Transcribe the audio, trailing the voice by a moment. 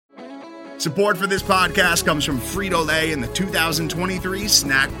Support for this podcast comes from Frito-Lay and the 2023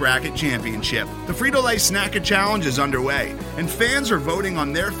 Snack Bracket Championship. The Frito-Lay Snack-A Challenge is underway, and fans are voting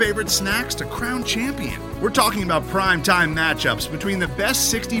on their favorite snacks to crown champion. We're talking about prime-time matchups between the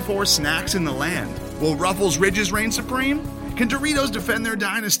best 64 snacks in the land. Will Ruffles Ridges reign supreme? Can Doritos defend their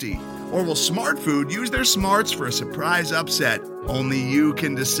dynasty? Or will Smart Food use their smarts for a surprise upset? Only you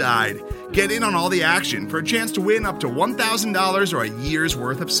can decide. Get in on all the action for a chance to win up to $1,000 or a year's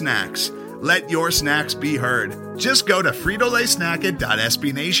worth of snacks. Let your snacks be heard. Just go to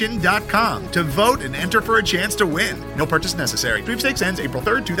fritolaysnacket.sbnation.com to vote and enter for a chance to win. No purchase necessary. Sweepstakes ends April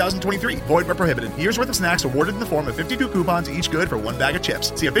 3rd, 2023. Void where prohibited. Year's worth of snacks awarded in the form of 52 coupons, each good for one bag of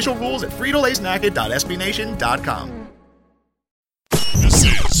chips. See official rules at fritolaysnacket.sbnation.com. This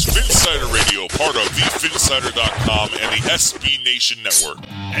is Phinsider Radio, part of the Phinsider.com and the SB Nation Network.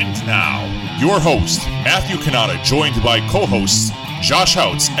 And now, your host, Matthew Kanata, joined by co-hosts Josh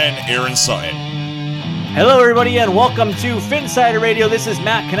Houts and Aaron Sutton. Hello, everybody, and welcome to Phinsider Radio. This is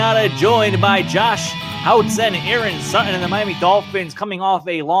Matt Kanata, joined by Josh Houts and Aaron Sutton. And the Miami Dolphins coming off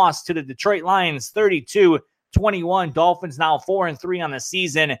a loss to the Detroit Lions, 32-21. Dolphins now 4-3 on the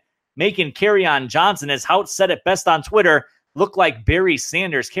season, making Kerryon Johnson, as Houts said it best on Twitter, look like Barry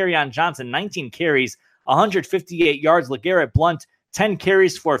Sanders. Kerryon Johnson, 19 carries, 158 yards. LeGarrette Blount, 10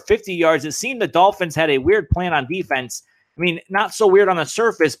 carries for 50 yards. It seemed the Dolphins had a weird plan on defense. I mean, not so weird on the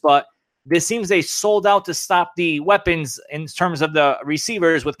surface, but this seems they sold out to stop the weapons in terms of the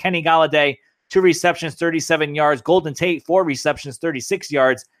receivers, with Kenny Golladay, 2 receptions, 37 yards. Golden Tate, 4 receptions, 36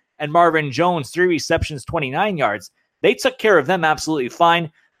 yards. And Marvin Jones, 3 receptions, 29 yards. They took care of them absolutely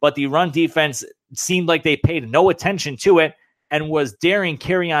fine, but the run defense seemed like they paid no attention to it and was daring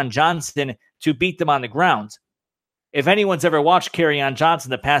Kerryon Johnson to beat them on the ground. If anyone's ever watched Kerryon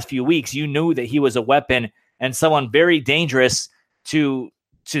Johnson the past few weeks, you knew that he was a weapon and someone very dangerous to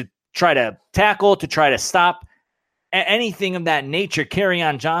try to tackle, to try to stop, anything of that nature.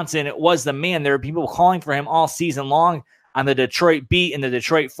 Kerryon Johnson was the man. There were people calling for him all season long on the Detroit beat and the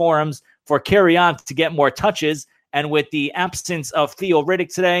Detroit forums for Kerryon to get more touches. And with the absence of Theo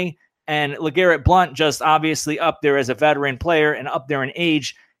Riddick today and LeGarrette Blount just obviously up there as a veteran player and up there in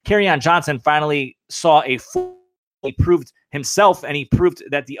age, Kerryon Johnson finally saw he proved himself, and he proved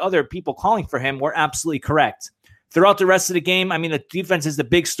that the other people calling for him were absolutely correct. Throughout the rest of the game, I mean, the defense is the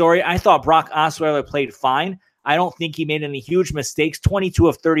big story. I thought Brock Osweiler played fine. I don't think he made any huge mistakes. 22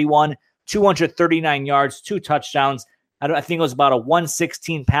 of 31, 239 yards, 2 touchdowns. I think it was about a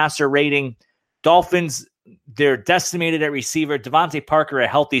 116 passer rating. Dolphins, they're decimated at receiver. Devontae Parker, a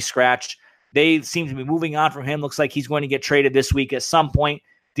healthy scratch. They seem to be moving on from him. Looks like he's going to get traded this week at some point.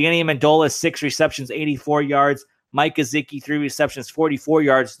 Danny Amendola, 6 receptions, 84 yards. Mike Gesicki, 3 receptions, 44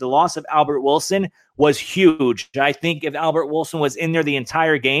 yards. The loss of Albert Wilson was huge. I think if Albert Wilson was in there the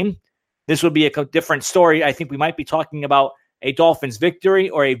entire game, this would be a different story. I think we might be talking about a Dolphins victory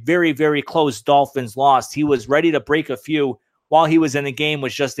or a very, very close Dolphins loss. He was ready to break a few while he was in the game,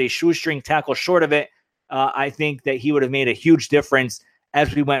 was just a shoestring tackle short of it. I think that he would have made a huge difference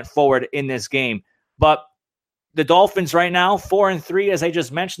as we went forward in this game. But the Dolphins right now, 4-3, as I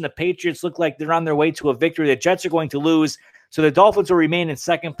just mentioned. The Patriots look like they're on their way to a victory. The Jets are going to lose, so the Dolphins will remain in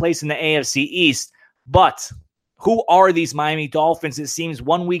second place in the AFC East. But who are these Miami Dolphins? It seems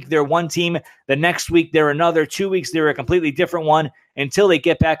 1 week they're one team, the next week they're another, 2 weeks they're a completely different one until they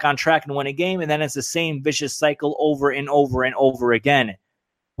get back on track and win a game, and then it's the same vicious cycle over and over and over again.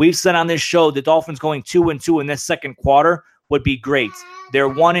 We've said on this show the Dolphins going 2-2 in this second quarter would be great. They're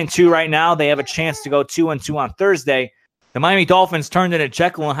 1-2 right now. They have a chance to go 2-2 on Thursday. The Miami Dolphins turned in a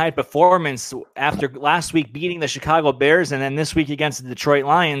Jekyll and Hyde performance after last week beating the Chicago Bears and then this week against the Detroit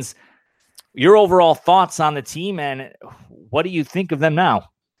Lions. Your overall thoughts on the team, and what do you think of them now?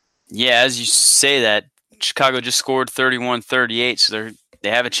 Yeah, as you say that, Chicago just scored 31-38, so they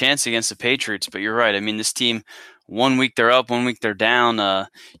have a chance against the Patriots. But you're right. I mean, this team, 1 week they're up, 1 week they're down.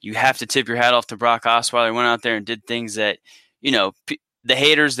 You have to tip your hat off to Brock Osweiler. He went out there and did things that, the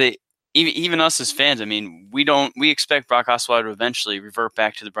haters, even us as fans, I mean, we expect Brock Osweiler to eventually revert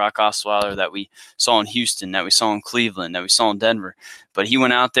back to the Brock Osweiler that we saw in Houston, that we saw in Cleveland, that we saw in Denver. But he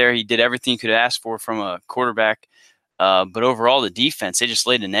went out there, he did everything he could ask for from a quarterback. But overall, the defense, they just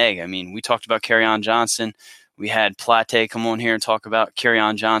laid an egg. I mean, we talked about Kerryon Johnson. We had Plate come on here and talk about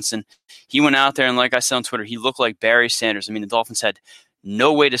Kerryon Johnson. He went out there, and like I said on Twitter, he looked like Barry Sanders. I mean, the Dolphins had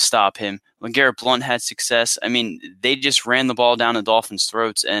no way to stop him. LeGarrette Blount had success. I mean, they just ran the ball down the Dolphins'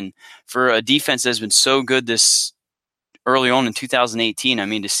 throats. And for a defense that's been so good this early on in 2018, I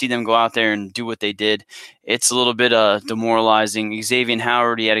mean, to see them go out there and do what they did, it's a little bit demoralizing. Xavier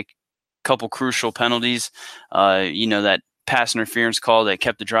Howard, he had a couple crucial penalties, that pass interference call that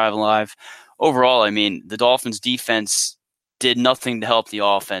kept the drive alive. Overall, I mean, the Dolphins defense did nothing to help the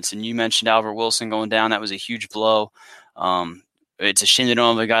offense. And you mentioned Albert Wilson going down. That was a huge blow. It's a shame they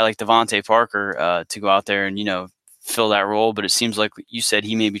don't have a guy like Devontae Parker to go out there and, fill that role. But it seems like you said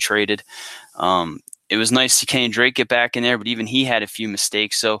he may be traded. It was nice to see Kenny Drake get back in there, but even he had a few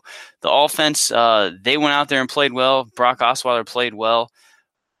mistakes. So the offense, they went out there and played well. Brock Osweiler played well,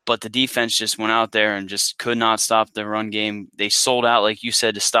 but the defense just went out there and just could not stop the run game. They sold out, like you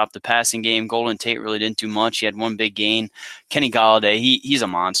said, to stop the passing game. Golden Tate really didn't do much. He had one big gain. Kenny Golladay, he's a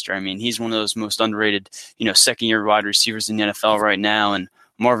monster. I mean, he's one of those most underrated, second-year wide receivers in the NFL right now. And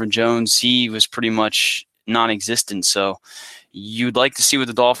Marvin Jones, he was pretty much non-existent. So you'd like to see what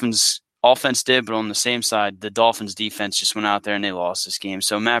the Dolphins offense did, but on the same side, the Dolphins defense just went out there and they lost this game.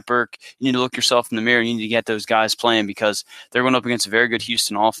 So Matt Burke, you need to look yourself in the mirror. You need to get those guys playing because they're going up against a very good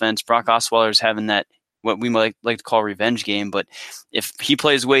Houston offense. Brock Osweiler is having that, what we might like to call revenge game. But if he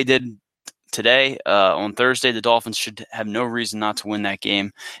plays the way he did today, on Thursday, the Dolphins should have no reason not to win that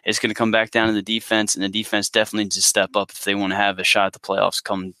game. It's going to come back down to the defense, and the defense definitely needs to step up if they want to have a shot at the playoffs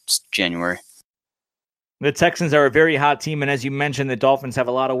come January. The Texans are a very hot team, and as you mentioned, the Dolphins have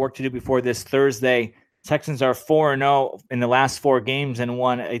a lot of work to do before this Thursday. Texans are 4-0 in the last 4 games and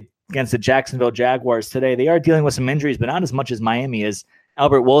won against the Jacksonville Jaguars today. They are dealing with some injuries, but not as much as Miami is.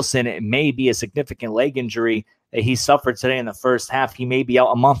 Albert Wilson, it may be a significant leg injury that he suffered today in the first half. He may be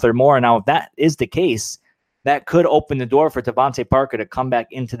out a month or more. Now, if that is the case, that could open the door for Devontae Parker to come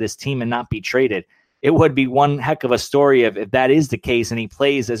back into this team and not be traded. It would be one heck of a story if that is the case and he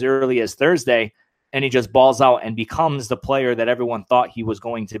plays as early as Thursday, and he just balls out and becomes the player that everyone thought he was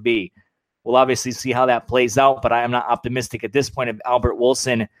going to be. We'll obviously see how that plays out, but I am not optimistic at this point of Albert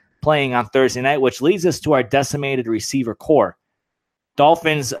Wilson playing on Thursday night, which leads us to our decimated receiver core.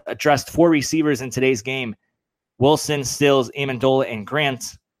 Dolphins addressed 4 receivers in today's game: Wilson, Stills, Amendola, and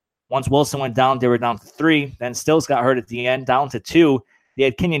Grant. Once Wilson went down, they were down to 3. Then Stills got hurt at the end, down to 2. They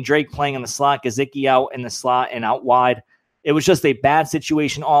had Kenyon Drake playing in the slot, Gesicki out in the slot and out wide. It was just a bad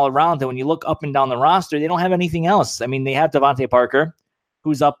situation all around. And when you look up and down the roster, they don't have anything else. I mean, they have Devontae Parker,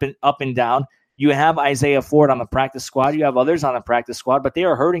 who's up and down. You have Isaiah Ford on the practice squad. You have others on the practice squad, but they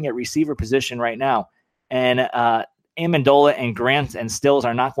are hurting at receiver position right now. And Amendola and Grant and Stills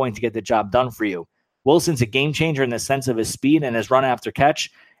are not going to get the job done for you. Wilson's a game changer in the sense of his speed and his run after catch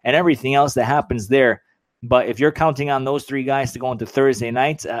and everything else that happens there. But if you're counting on those 3 guys to go into Thursday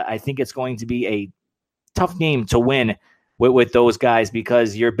night, I think it's going to be a tough game to win with those guys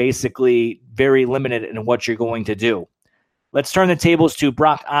because you're basically very limited in what you're going to do. Let's turn the tables to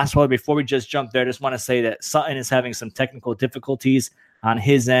Brock Osweiler. Before we just jump there, I just want to say that Sutton is having some technical difficulties on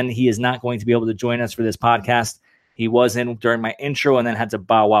his end. He is not going to be able to join us for this podcast. He was in during my intro and then had to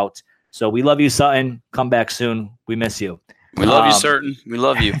bow out. So we love you, Sutton. Come back soon. We miss you. We love you, Sutton. We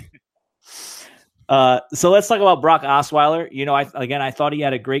love you. So let's talk about Brock Osweiler. I thought he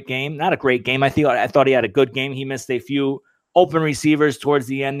had a great game. Not a great game. I thought he had a good game. He missed a few open receivers towards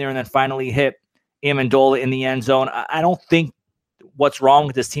the end there and then finally hit Amendola in the end zone. I don't think what's wrong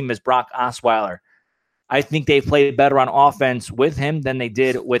with this team is Brock Osweiler. I think they played better on offense with him than they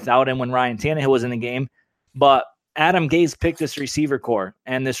did without him when Ryan Tannehill was in the game. But Adam Gase picked this receiver core,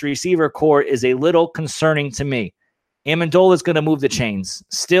 and this receiver core is a little concerning to me. Amendola is going to move the chains.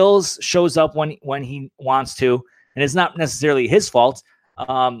 Stills shows up when he wants to, and it's not necessarily his fault.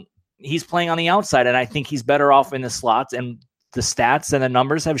 He's playing on the outside, and I think he's better off in the slots, and the stats and the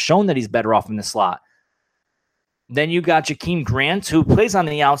numbers have shown that he's better off in the slot. Then you got Jakeem Grant, who plays on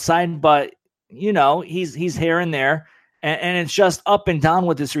the outside, but, he's here and there, and it's just up and down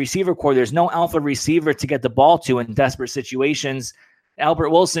with this receiver core. There's no alpha receiver to get the ball to in desperate situations. Albert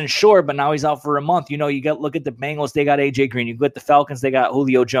Wilson, sure, but now he's out for a month. Look at the Bengals, they got A.J. Green. You look at the Falcons, they got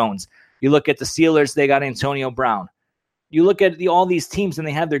Julio Jones. You look at the Steelers, they got Antonio Brown. You look at all these teams, and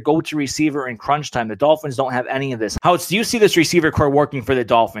they have their go-to receiver in crunch time. The Dolphins don't have any of this. How do you see this receiver core working for the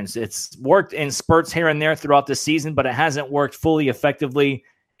Dolphins? It's worked in spurts here and there throughout the season, but it hasn't worked fully effectively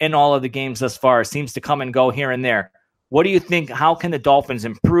in all of the games thus far. It seems to come and go here and there. What do you think? How can the Dolphins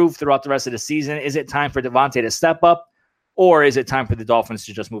improve throughout the rest of the season? Is it time for Devontae to step up, or is it time for the Dolphins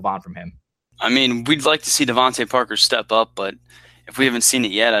to just move on from him? I mean, we'd like to see Devontae Parker step up, but if we haven't seen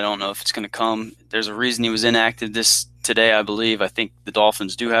it yet, I don't know if it's going to come. There's a reason he was inactive today, I believe. I think the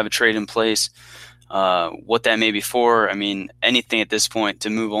Dolphins do have a trade in place. What that may be for, I mean, anything at this point to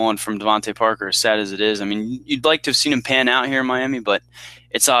move on from Devontae Parker, as sad as it is. I mean, you'd like to have seen him pan out here in Miami, but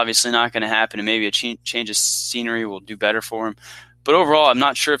it's obviously not going to happen, and maybe a change of scenery will do better for him. But overall, I'm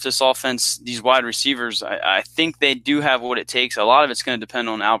not sure if this offense, these wide receivers, I think they do have what it takes. A lot of it's going to depend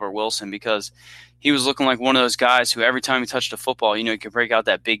on Albert Wilson because he was looking like one of those guys who every time he touched a football, he could break out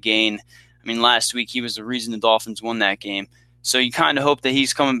that big gain. I mean, last week he was the reason the Dolphins won that game. So you kind of hope that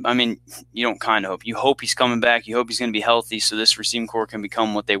he's coming. I mean, you don't kind of hope. You hope he's coming back. You hope he's going to be healthy so this receiving core can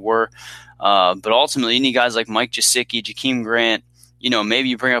become what they were. But ultimately, you need guys like Mike Gesicki, Jakeem Grant. Maybe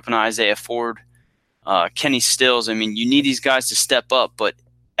you bring up an Isaiah Ford, Kenny Stills. I mean, you need these guys to step up. But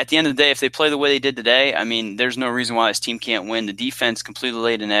at the end of the day, if they play the way they did today, I mean, there's no reason why this team can't win. The defense completely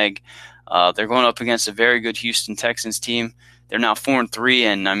laid an egg. They're going up against a very good Houston Texans team. They're now 4-3,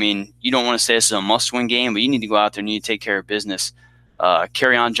 and I mean, you don't want to say this is a must-win game, but you need to go out there and you need to take care of business.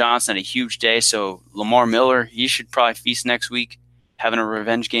 Kerryon Johnson had a huge day, so Lamar Miller, he should probably feast next week, having a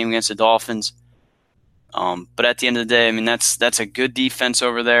revenge game against the Dolphins. But at the end of the day, I mean, that's a good defense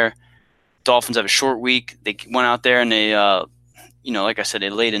over there. Dolphins have a short week. They went out there and they, like I said, they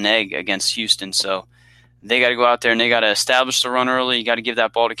laid an egg against Houston, so they got to go out there and they got to establish the run early. You got to give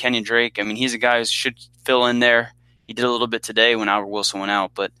that ball to Kenyon Drake. I mean, he's a guy who should fill in there. He did a little bit today when Albert Wilson went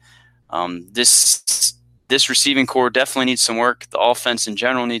out, but this receiving core definitely needs some work. The offense in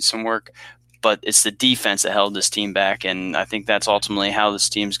general needs some work, but it's the defense that held this team back, and I think that's ultimately how this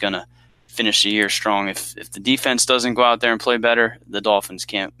team's going to finish the year strong. If the defense doesn't go out there and play better, the Dolphins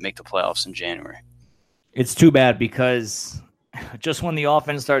can't make the playoffs in January. It's too bad because just when the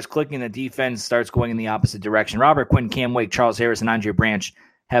offense starts clicking, the defense starts going in the opposite direction. Robert Quinn, Cam Wake, Charles Harris, and Andre Branch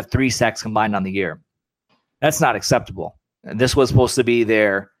have 3 sacks combined on the year. That's not acceptable. And this was supposed to be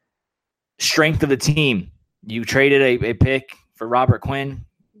their strength of the team. You traded a pick for Robert Quinn,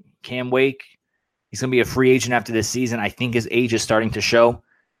 Cam Wake. He's going to be a free agent after this season. I think his age is starting to show.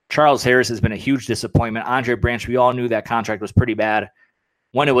 Charles Harris has been a huge disappointment. Andre Branch, we all knew that contract was pretty bad.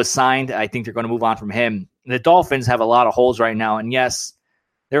 When it was signed, I think they're going to move on from him. The Dolphins have a lot of holes right now. And yes,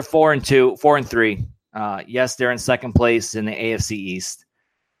 they're 4-3. Yes, they're in second place in the AFC East.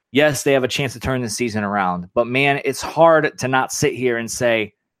 Yes, they have a chance to turn the season around. But, man, it's hard to not sit here and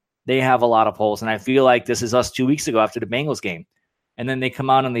say they have a lot of holes. And I feel like this is us 2 weeks ago after the Bengals game. And then they come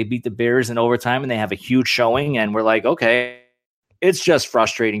out and they beat the Bears in overtime and they have a huge showing. And we're like, okay, it's just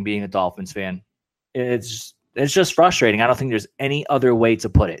frustrating being a Dolphins fan. It's just frustrating. I don't think there's any other way to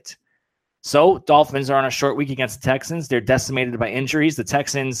put it. So Dolphins are on a short week against the Texans. They're decimated by injuries. The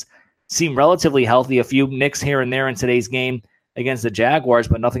Texans seem relatively healthy. A few nicks here and there in today's game against the Jaguars,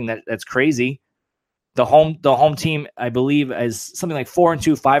 but nothing that's crazy. The home team, I believe, is something like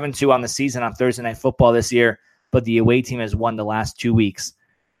 4-2, 5-2 on the season on Thursday Night Football this year, but the away team has won the last 2 weeks.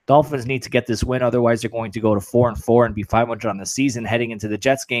 Dolphins need to get this win, otherwise they're going to go to 4-4 and be 500 on the season heading into the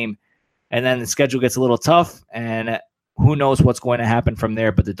Jets game. And then the schedule gets a little tough, and who knows what's going to happen from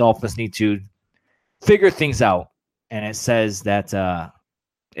there, but the Dolphins need to figure things out. And it says that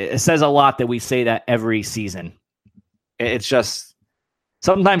it says a lot that we say that every season. It's just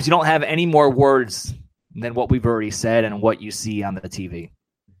sometimes you don't have any more words than what we've already said and what you see on the TV.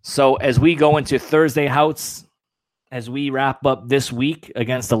 So as we go into Thursday Houts, as we wrap up this week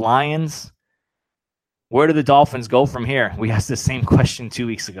against the Lions, where do the Dolphins go from here? We asked the same question 2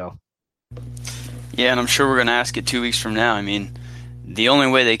 weeks ago. Yeah, and I'm sure we're going to ask it 2 weeks from now. I mean, the only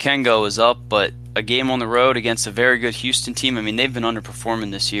way they can go is up, but a game on the road against a very good Houston team, I mean, they've been underperforming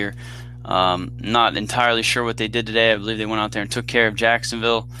this year. Not entirely sure what they did today. I believe they went out there and took care of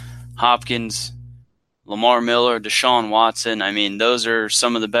Jacksonville, Hopkins, Lamar Miller, Deshaun Watson. I mean, those are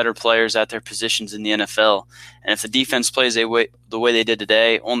some of the better players at their positions in the NFL. And if the defense plays the way they did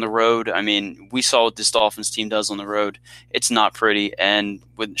today on the road, I mean, we saw what this Dolphins team does on the road. It's not pretty. And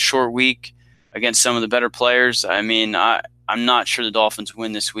with a short week against some of the better players, I mean, I'm not sure the Dolphins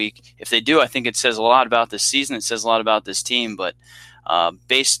win this week. If they do, I think it says a lot about this season. It says a lot about this team. But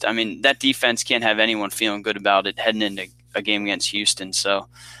that defense can't have anyone feeling good about it heading into a game against Houston. So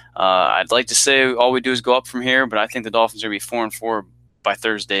I'd like to say all we do is go up from here, but I think the Dolphins are going to be 4-4 by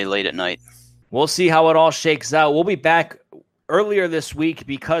Thursday late at night. We'll see how it all shakes out. We'll be back earlier this week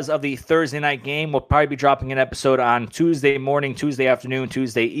because of the Thursday night game. We'll probably be dropping an episode on Tuesday morning, Tuesday afternoon,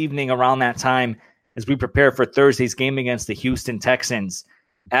 Tuesday evening around that time as we prepare for Thursday's game against the Houston Texans.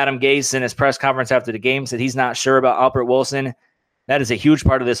 Adam Gase in his press conference after the game said he's not sure about Albert Wilson. That is a huge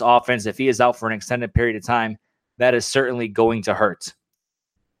part of this offense. If he is out for an extended period of time, that is certainly going to hurt.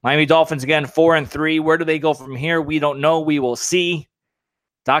 Miami Dolphins, again, 4-3. Where do they go from here? We don't know. We will see.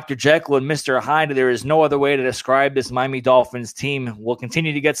 Dr. Jekyll and Mr. Hyde, there is no other way to describe this Miami Dolphins team. We'll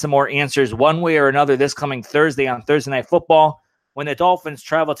continue to get some more answers one way or another this coming Thursday on Thursday Night Football when the Dolphins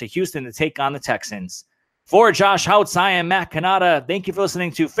travel to Houston to take on the Texans. For Josh Houts, I am Matt Canada. Thank you for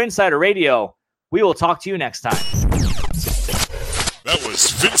listening to Phinsider Radio. We will talk to you next time. That was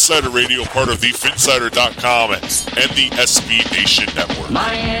Phinsider Radio, part of the Phinsider.com and the SB Nation Network.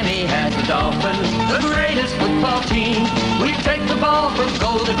 Miami has the Dolphins, the greatest football team. We take the ball from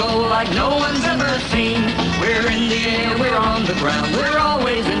goal to goal like no one's ever seen. We're in the air, we're on the ground, we're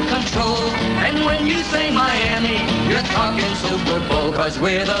always in control. And when you say Miami, you're talking Super Bowl, 'cause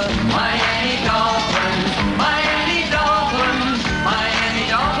we're the Miami Dolphins. Miami Dolphins, Miami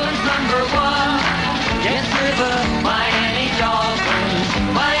Dolphins #1. Yes, we're the Miami Dolphins,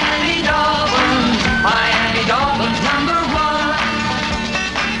 Miami Dolphins, Miami Dolphins #1.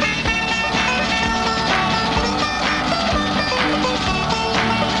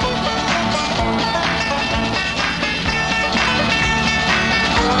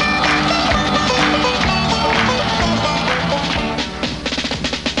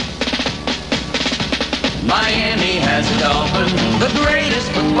 Miami has the Dolphins, the greatest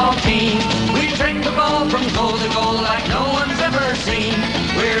football team. We take the ball from goal to goal like no one's ever seen.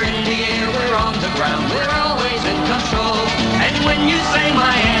 We're in the air, we're on the ground, we're always in control. And when you say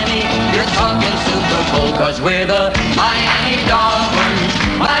Miami, you're talking Super Bowl, 'cause we're the Miami Dolphins,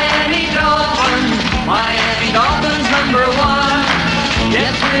 Miami Dolphins, Miami Dolphins #1.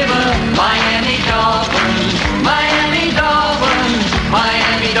 Yes, we're the Miami Dolphins, Miami Dolphins,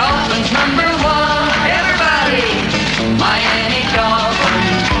 Miami Dolphins #1. Miami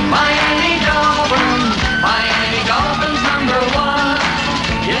Dolphins, Miami Dolphins, Miami Dolphins #1.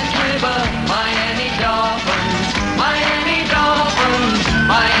 Yes, we're the Miami Dolphins, Miami Dolphins,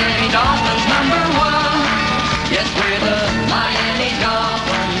 Miami Dolphins #1. Yes, we're the Miami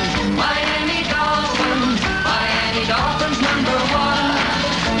Dolphins, Miami Dolphins, Miami Dolphins #1.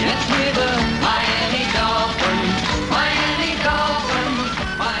 Yes, we're the Miami Dolphins, Miami Dolphins,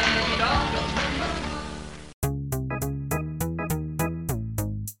 Miami Dolphins.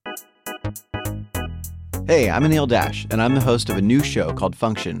 Hey, I'm Anil Dash, and I'm the host of a new show called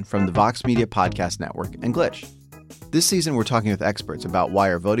Function from the Vox Media Podcast Network and Glitch. This season, we're talking with experts about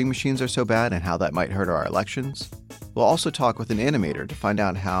why our voting machines are so bad and how that might hurt our elections. We'll also talk with an animator to find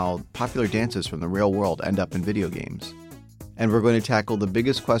out how popular dances from the real world end up in video games. And we're going to tackle the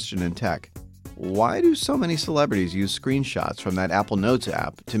biggest question in tech. Why do so many celebrities use screenshots from that Apple Notes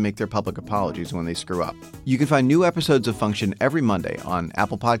app to make their public apologies when they screw up? You can find new episodes of Function every Monday on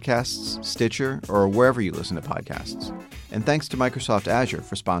Apple Podcasts, Stitcher, or wherever you listen to podcasts. And thanks to Microsoft Azure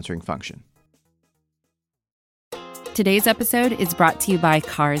for sponsoring Function. Today's episode is brought to you by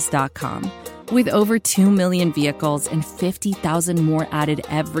Cars.com. With over 2 million vehicles and 50,000 more added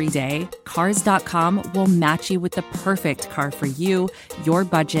every day, Cars.com will match you with the perfect car for you, your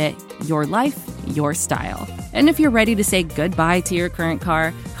budget, your life, your style. And if you're ready to say goodbye to your current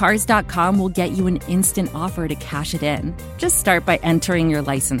car, Cars.com will get you an instant offer to cash it in. Just start by entering your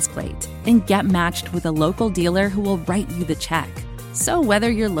license plate and get matched with a local dealer who will write you the check. So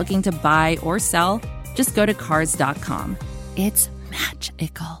whether you're looking to buy or sell, just go to Cars.com. It's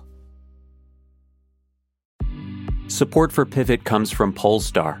magical. Support for Pivot comes from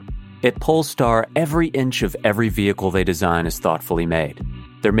Polestar. At Polestar, every inch of every vehicle they design is thoughtfully made.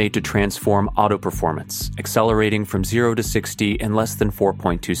 They're made to transform auto performance, accelerating from 0 to 60 in less than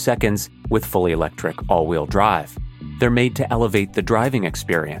 4.2 seconds with fully electric all-wheel drive. They're made to elevate the driving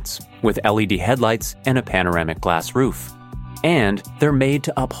experience with LED headlights and a panoramic glass roof. And they're made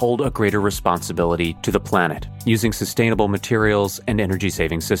to uphold a greater responsibility to the planet using sustainable materials and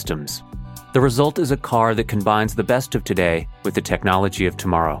energy-saving systems. The result is a car that combines the best of today with the technology of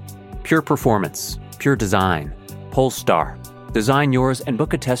tomorrow. Pure performance, pure design. Polestar. Design yours and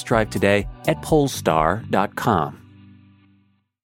book a test drive today at polestar.com.